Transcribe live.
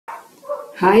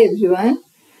Hi everyone,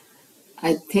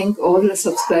 I thank all the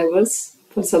subscribers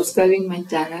for subscribing my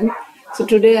channel. So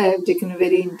today I have taken a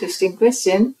very interesting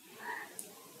question.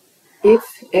 If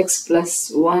x plus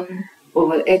 1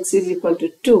 over x is equal to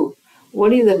 2,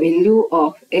 what is the value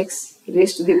of x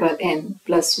raised to the power n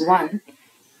plus 1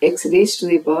 x raised to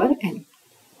the power n?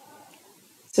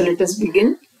 So let us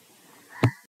begin.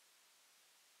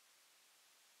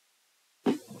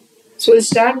 So we'll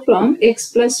start from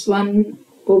x plus 1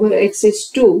 over x is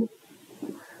 2.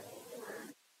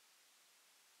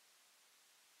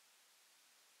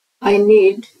 I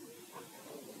need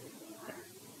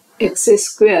x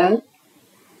square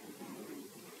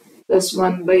plus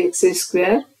 1 by x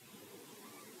square,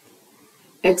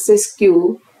 x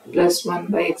cube plus 1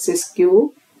 by x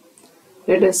cube.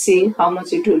 Let us see how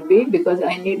much it will be, because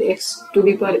I need x to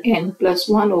the power n plus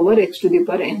 1 over x to the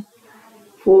power n.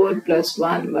 4 plus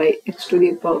 1 by x to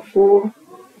the power 4,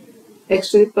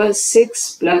 x to the power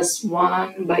 6 plus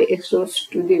 1 by x to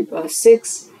the power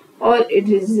 6, or it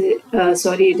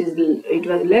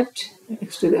was left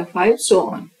x to the 5, so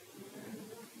on.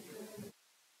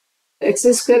 X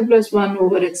square plus 1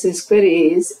 over x square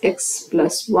is x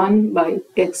plus 1 by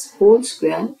x whole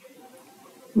square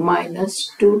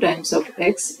minus 2 times of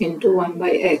x into 1 by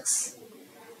x.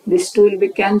 This 2 will be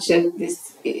cancelled.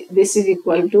 This is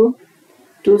equal to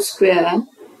 2 square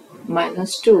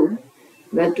minus 2.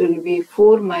 That will be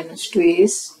 4 minus 2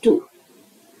 is 2.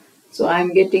 So I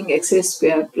am getting x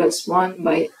square plus 1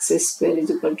 by x square is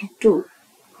equal to 2.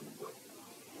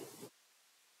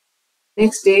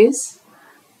 Next is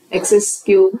x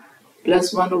cube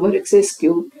plus 1 over x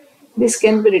cube. This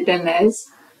can be written as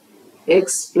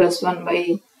x plus 1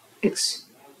 by x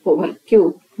over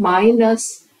cube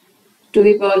minus to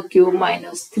the power cube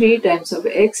minus 3 times of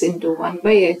x into 1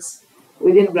 by x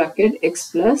within bracket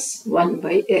x plus 1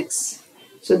 by x.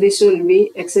 So this will be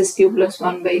x cube plus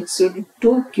 1 by x to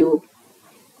 2 cube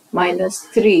minus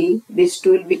 3. This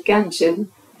 2 will be cancelled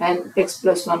and x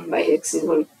plus 1 by x is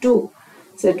equal to 2.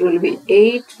 So it will be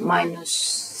 8 minus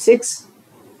 6.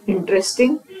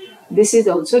 Interesting. This is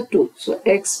also 2. So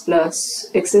x plus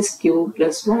x cube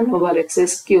plus 1 over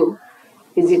x cube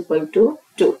is equal to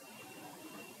 2.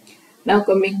 Now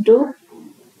coming to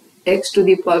x to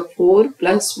the power 4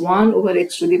 plus 1 over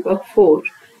x to the power 4.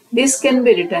 This can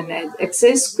be written as x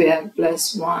square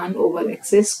plus 1 over x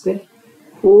square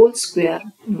whole square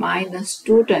minus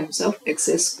 2 times of x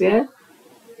square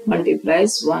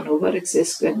multiplies 1 over x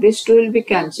square. This 2 will be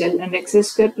cancelled and x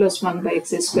square plus 1 by x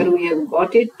square we have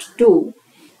got it 2.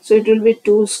 So it will be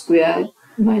 2 square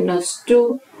minus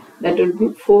 2, that will be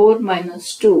 4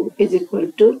 minus 2 is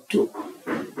equal to 2.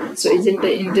 So isn't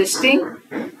it interesting?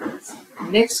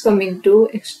 Next coming to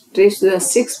x raised to the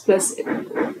 6 plus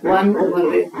 1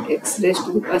 over x raised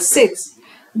to the power 6.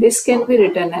 This can be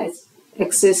written as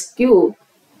x cube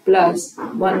plus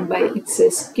 1 by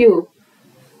x cube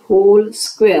whole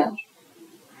square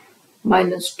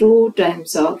minus 2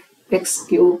 times of x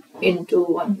cube into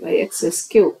 1 by x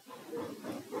cube.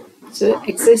 So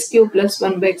x cube plus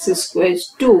 1 by x square is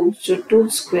 2. So 2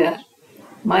 square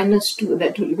minus 2,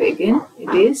 that will be again,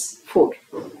 it is 4.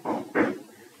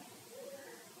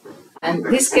 And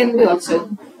this can be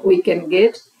also, we can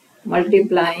get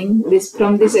multiplying this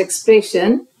from this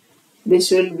expression.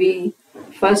 This will be,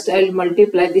 first I will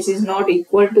multiply, this is not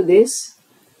equal to this.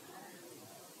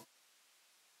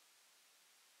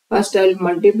 First I will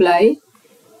multiply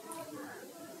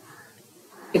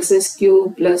x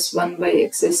cube plus 1 by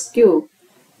x cube.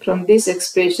 From this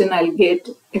expression I will get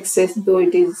x, though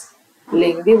it is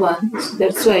lengthy one. So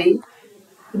that's why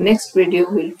next video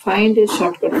we will find a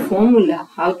shortcut formula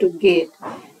how to get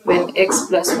when x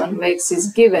plus 1 by x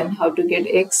is given, how to get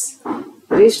x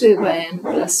raised to the power n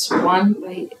plus 1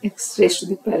 by x raised to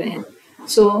the power n.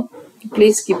 So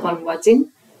please keep on watching.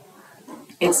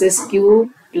 X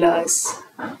cube plus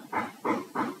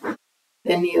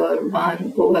then your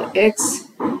 1 over x,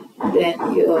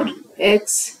 then your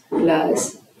x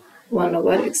plus 1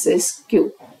 over x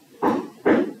cube.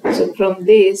 So from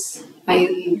this I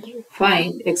will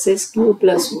find x cube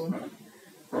plus 1.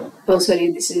 Oh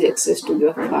sorry, this is x to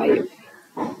the power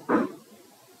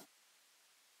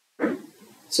 5.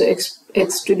 So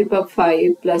x to the power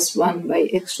 5 plus 1 by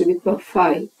x to the power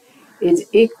 5 is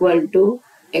equal to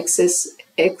x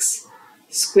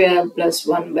square plus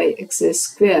 1 by x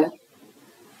square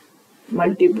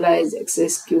multiplies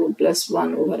x cube plus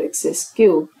 1 over x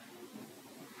cube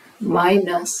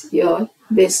minus your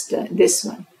this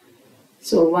one.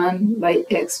 So 1 by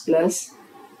x plus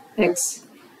x.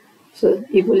 So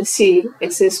you will see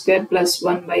x square plus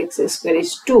 1 by x square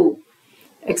is 2.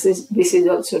 This is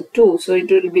also 2. So it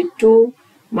will be 2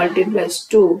 multiplies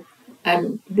 2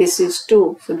 and this is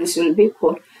 2, so this will be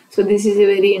 4. So this is a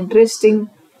very interesting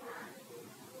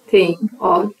thing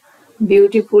or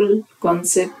beautiful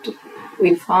concept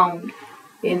we found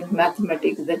in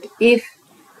mathematics, that if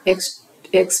x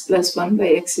plus 1 by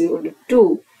x is equal to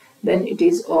 2, then it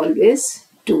is always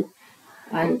 2.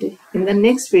 And in the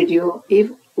next video,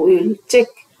 if we will check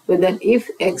whether if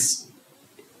x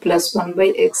plus 1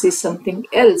 by x is something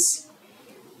else,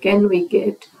 can we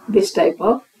get this type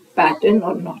of pattern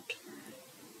or not?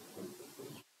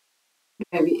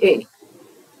 Maybe A.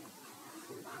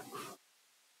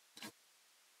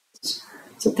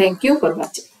 So thank you for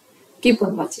watching. Keep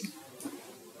on watching.